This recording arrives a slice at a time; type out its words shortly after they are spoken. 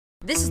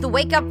This is the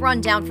Wake Up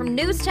Rundown from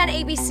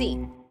NEWS10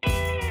 ABC.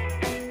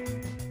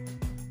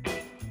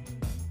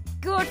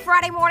 Good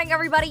Friday morning,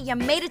 everybody. You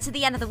made it to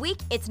the end of the week.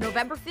 It's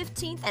November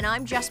 15th, and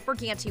I'm Jess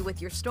Berganti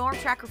with your Storm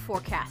Tracker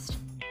forecast.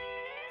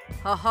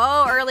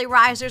 Ho-ho, early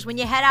risers, when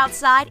you head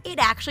outside, it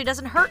actually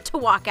doesn't hurt to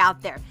walk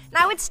out there.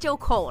 Now, it's still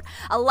cold.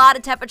 A lot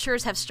of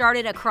temperatures have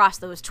started across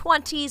those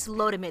 20s,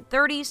 low to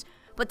mid-30s.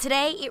 But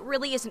today, it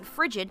really isn't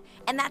frigid,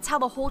 and that's how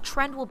the whole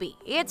trend will be.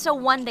 It's a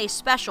one-day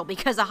special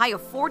because a high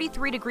of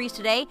 43 degrees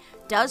today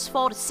does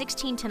fall to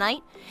 16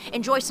 tonight.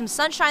 Enjoy some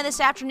sunshine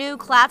this afternoon,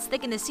 clouds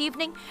thicken this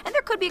evening, and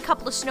there could be a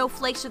couple of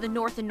snowflakes to the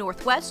north and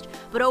northwest,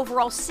 but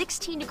overall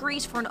 16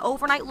 degrees for an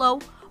overnight low,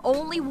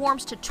 only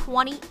warms to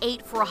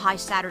 28 for a high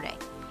Saturday.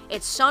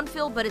 It's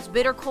sun-filled, but it's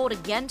bitter cold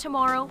again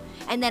tomorrow,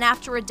 and then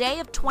after a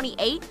day of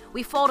 28,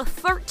 we fall to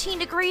 13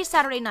 degrees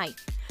Saturday night.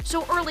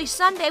 So early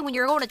Sunday, when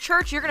you're going to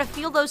church, you're going to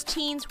feel those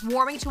teens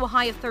warming to a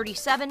high of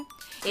 37.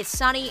 It's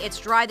sunny, it's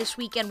dry this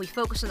weekend, we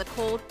focus on the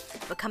cold.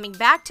 But coming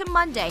back to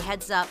Monday,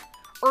 heads up.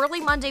 Early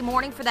Monday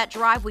morning for that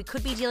drive, we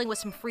could be dealing with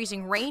some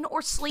freezing rain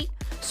or sleet,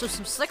 so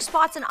some slick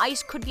spots and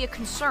ice could be a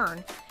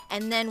concern.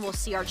 And then we'll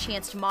see our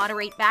chance to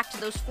moderate back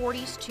to those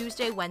 40s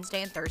Tuesday,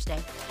 Wednesday, and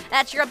Thursday.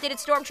 That's your updated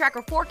Storm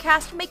Tracker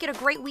forecast. Make it a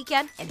great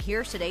weekend, and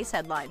here's today's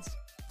headlines.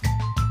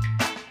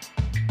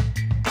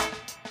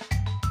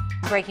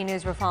 Breaking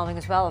news we're following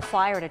as well. A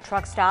fire at a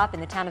truck stop in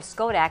the town of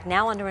Schenectady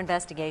now under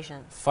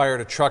investigation. Fire at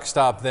a truck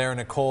stop there,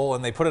 Nicole,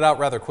 and they put it out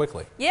rather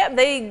quickly. Yeah,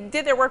 they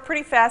did their work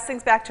pretty fast.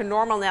 Things back to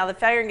normal now. The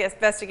fire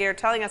investigator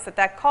telling us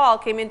that call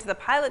came into the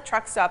pilot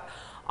truck stop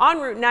on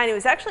Route 9. It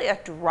was actually a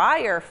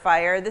dryer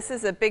fire. This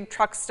is a big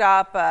truck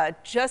stop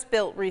just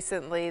built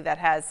recently that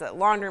has a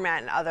laundromat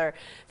and other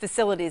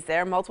facilities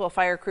there. Multiple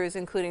fire crews,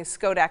 including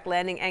Schenectady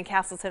Landing and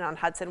Castleton on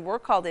Hudson, were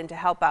called in to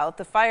help out.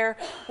 The fire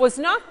was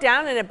knocked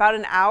down in about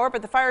an hour,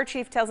 but the fire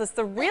chief tells us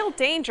the real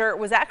danger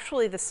was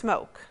actually the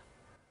smoke.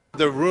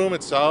 The room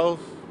itself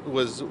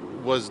was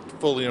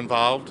fully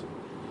involved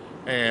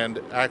and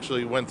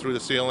actually went through the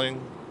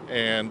ceiling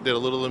and did a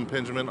little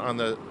impingement on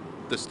the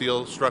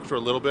steel structure a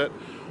little bit.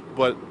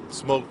 But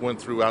smoke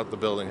went throughout the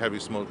building. Heavy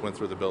smoke went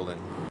through the building.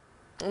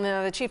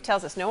 No, the chief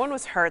tells us no one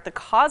was hurt. The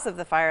cause of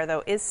the fire,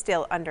 though, is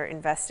still under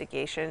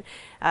investigation.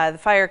 The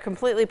fire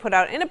completely put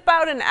out in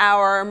about an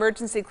hour.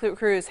 Emergency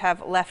crews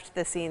have left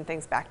the scene.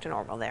 Things back to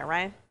normal there,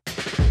 Ryan.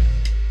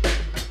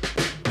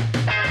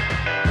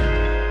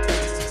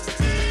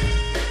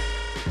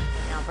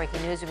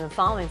 Breaking news we've been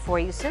following for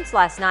you since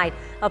last night.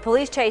 A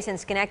police chase in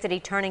Schenectady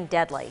turning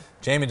deadly.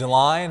 Jamie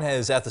DeLine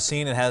is at the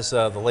scene and has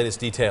the latest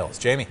details.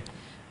 Jamie.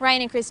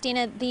 Ryan and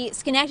Christina, the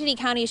Schenectady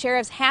County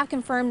Sheriffs have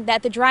confirmed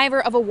that the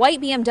driver of a white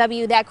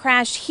BMW that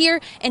crashed here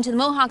into the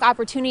Mohawk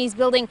Opportunities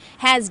building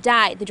has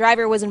died. The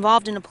driver was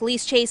involved in a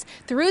police chase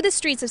through the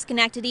streets of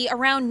Schenectady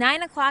around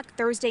 9 o'clock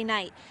Thursday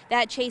night.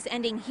 That chase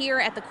ending here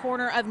at the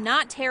corner of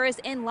Knott Terrace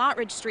and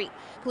Lottridge Street.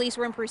 Police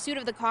were in pursuit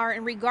of the car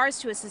in regards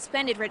to a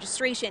suspended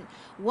registration.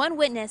 One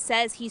witness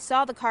says he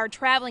saw the car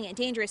traveling at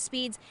dangerous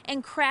speeds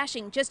and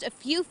crashing just a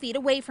few feet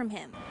away from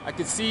him. I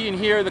could see and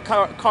hear the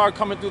car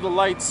coming through the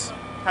lights.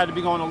 Had to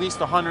be going at least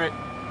 100.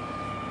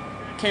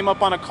 Came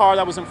up on a car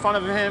that was in front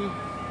of him.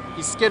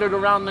 He skidded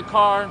around the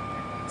car,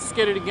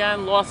 skidded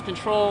again, lost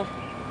control,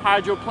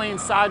 hydroplaned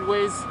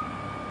sideways,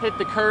 hit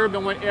the curb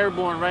and went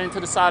airborne right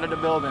into the side of the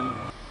building.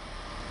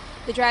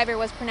 The driver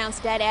was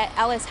pronounced dead at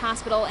Ellis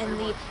Hospital, and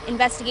the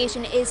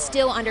investigation is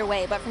still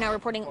underway. But for now,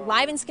 reporting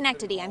live in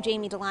Schenectady, I'm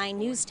Jamie DeLine,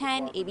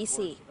 NEWS10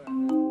 ABC.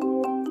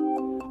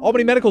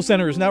 Albany Medical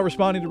Center is now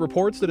responding to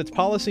reports that its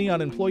policy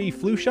on employee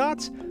flu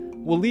shots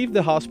will leave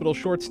the hospital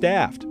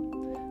short-staffed.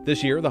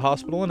 This year, the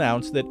hospital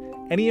announced that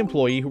any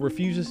employee who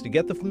refuses to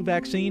get the flu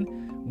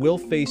vaccine will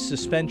face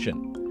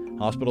suspension.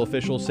 Hospital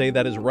officials say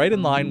that is right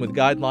in line with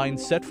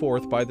guidelines set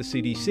forth by the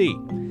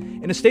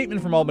CDC. In a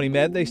statement from Albany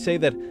Med, they say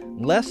that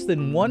less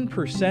than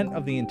 1%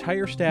 of the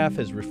entire staff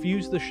has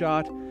refused the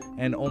shot,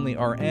 and only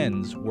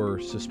RNs were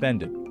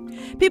suspended.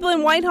 People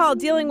in Whitehall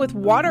dealing with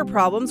water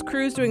problems.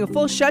 Crews doing a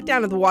full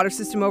shutdown of the water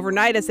system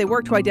overnight as they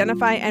work to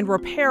identify and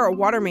repair a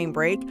water main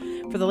break.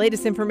 For the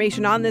latest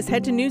information on this,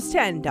 head to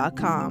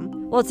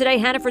news10.com. Well, today,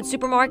 Hannaford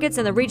Supermarkets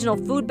and the Regional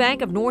Food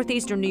Bank of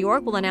Northeastern New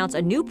York will announce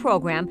a new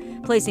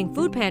program placing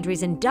food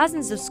pantries in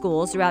dozens of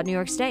schools throughout New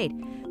York State.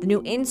 The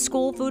new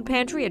in-school food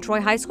pantry at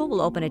Troy High School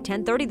will open at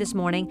 10:30 this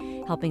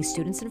morning, helping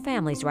students and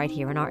families right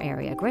here in our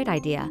area. Great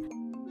idea.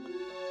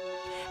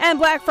 And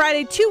Black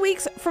Friday, 2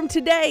 weeks from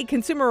today.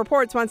 Consumer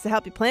Reports wants to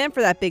help you plan for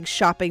that big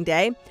shopping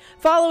day.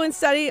 Follow and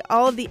study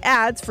all of the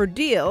ads for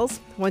deals.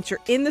 Once you're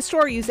in the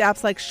store, use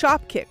apps like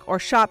ShopKick or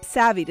Shop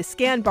Savvy to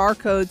scan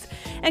barcodes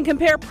and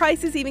compare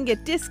prices, even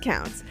get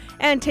discounts.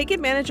 And take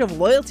advantage of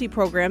loyalty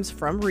programs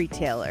from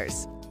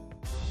retailers.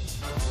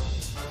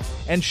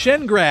 And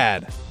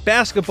Shengrad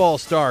basketball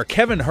star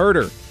Kevin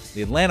Huerter,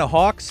 the Atlanta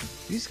Hawks,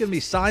 he's going to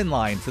be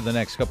sidelined for the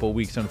next couple of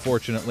weeks,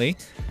 unfortunately.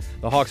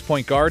 The Hawks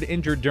point guard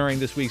injured during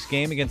this week's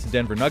game against the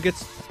Denver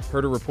Nuggets.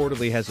 Huerter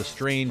reportedly has a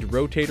strained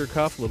rotator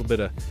cuff, a little bit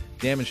of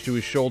damage to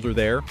his shoulder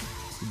there.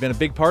 He's been a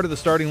big part of the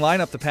starting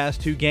lineup the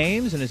past 2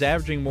 games and is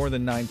averaging more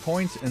than 9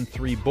 points and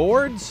 3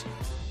 boards.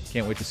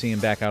 Can't wait to see him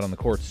back out on the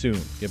court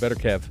soon. Get better,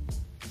 Kev.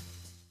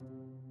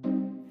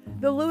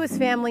 The Lewis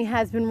family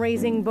has been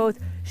raising both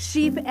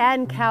sheep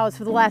and cows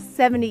for the last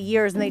 70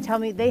 years, and they tell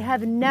me they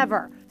have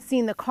never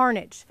seen the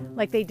carnage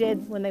like they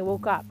did when they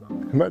woke up.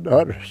 My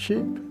daughter's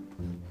sheep.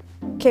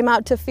 Came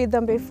out to feed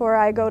them before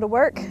I go to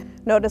work.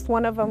 Noticed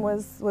one of them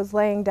was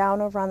laying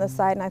down over on the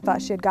side, and I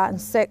thought she had gotten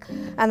sick.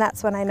 And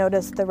that's when I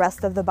noticed the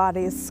rest of the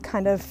bodies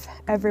kind of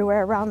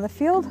everywhere around the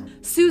field.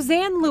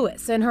 Suzanne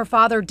Lewis and her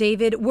father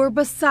David were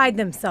beside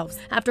themselves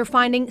after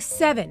finding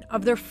 7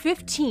 of their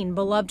 15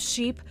 beloved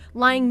sheep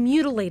lying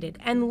mutilated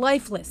and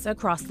lifeless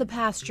across the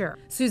pasture.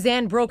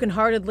 Suzanne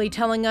brokenheartedly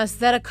telling us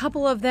that a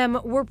couple of them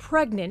were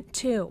pregnant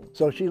too.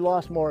 So she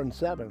lost more than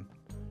 7.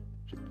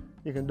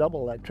 You can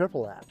double that,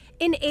 triple that.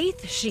 An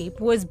 8th sheep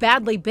was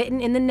badly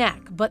bitten in the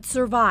neck, but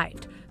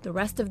survived. The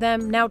rest of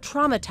them now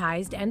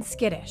traumatized and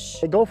skittish.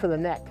 They go for the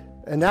neck,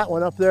 and that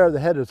one up there, the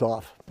head is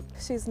off.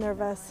 She's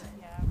nervous.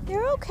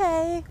 You're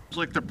okay. It's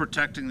like they're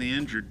protecting the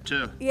injured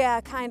too.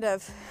 Yeah, kind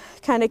of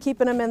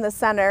keeping them in the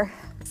center.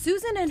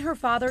 Susan and her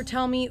father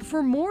tell me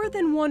for more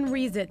than one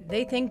reason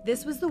they think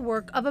this was the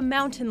work of a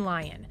mountain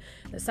lion.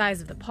 The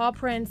size of the paw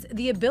prints,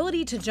 the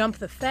ability to jump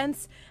the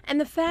fence, and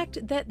the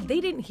fact that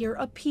they didn't hear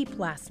a peep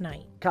last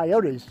night.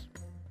 Coyotes,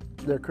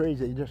 they're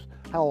crazy, just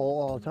howl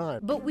all the time.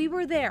 But we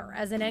were there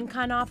as an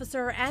NCON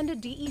officer and a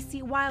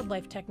DEC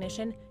wildlife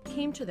technician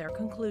came to their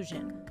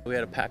conclusion. We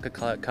had a pack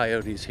of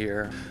coyotes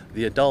here.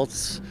 The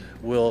adults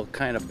will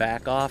kind of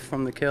back off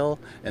from the kill,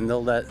 and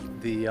they'll let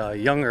the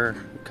younger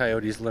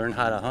coyotes learn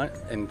how to hunt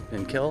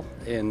and kill,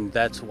 and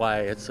that's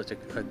why it's such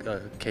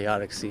a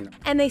chaotic scene.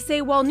 And they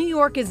say while New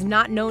York is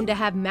not known to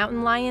have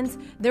mountain lions,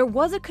 there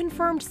was a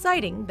confirmed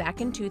sighting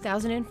back in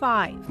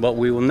 2005. But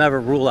we will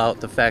never rule out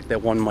the fact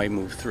that one might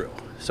move through.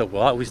 So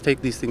we'll always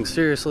take these things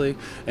seriously,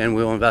 and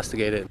we'll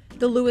investigate it.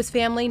 The Lewis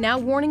family now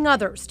warning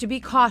others to be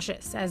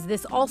cautious, as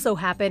this also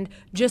happened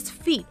just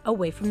feet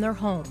away from their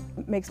home.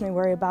 It makes me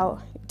worry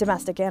about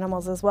domestic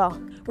animals as well.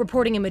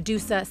 Reporting in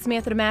Medusa,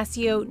 Samantha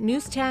Damasio,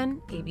 News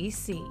 10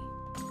 ABC.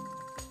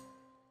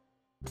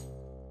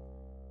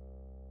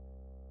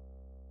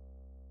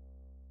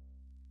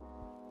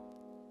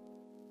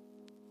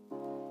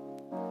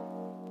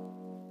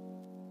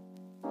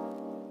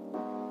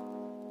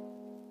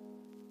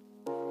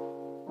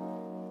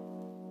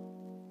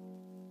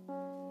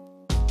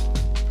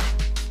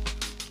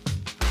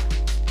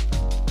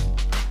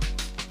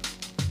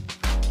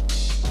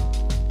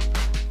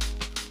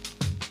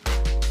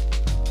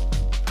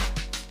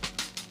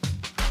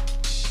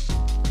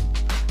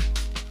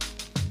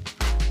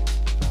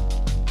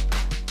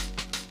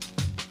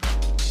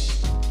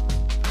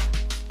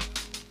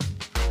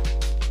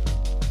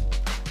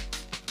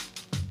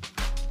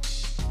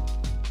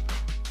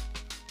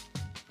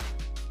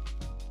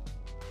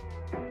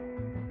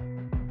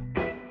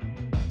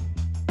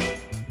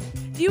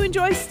 Do you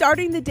enjoy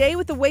starting the day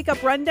with the Wake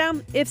Up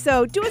Rundown? If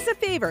so, do us a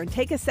favor and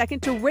take a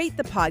second to rate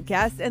the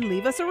podcast and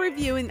leave us a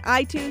review in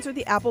iTunes or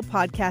the Apple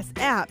Podcast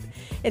app.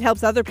 It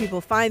helps other people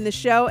find the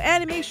show,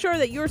 and it makes sure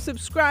that you're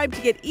subscribed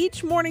to get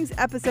each morning's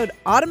episode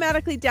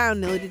automatically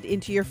downloaded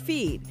into your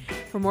feed.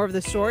 For more of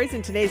the stories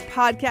in today's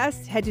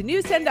podcast, head to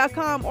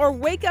news10.com or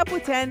Wake Up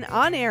with 10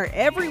 on air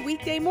every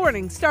weekday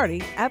morning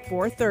starting at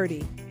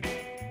 4:30.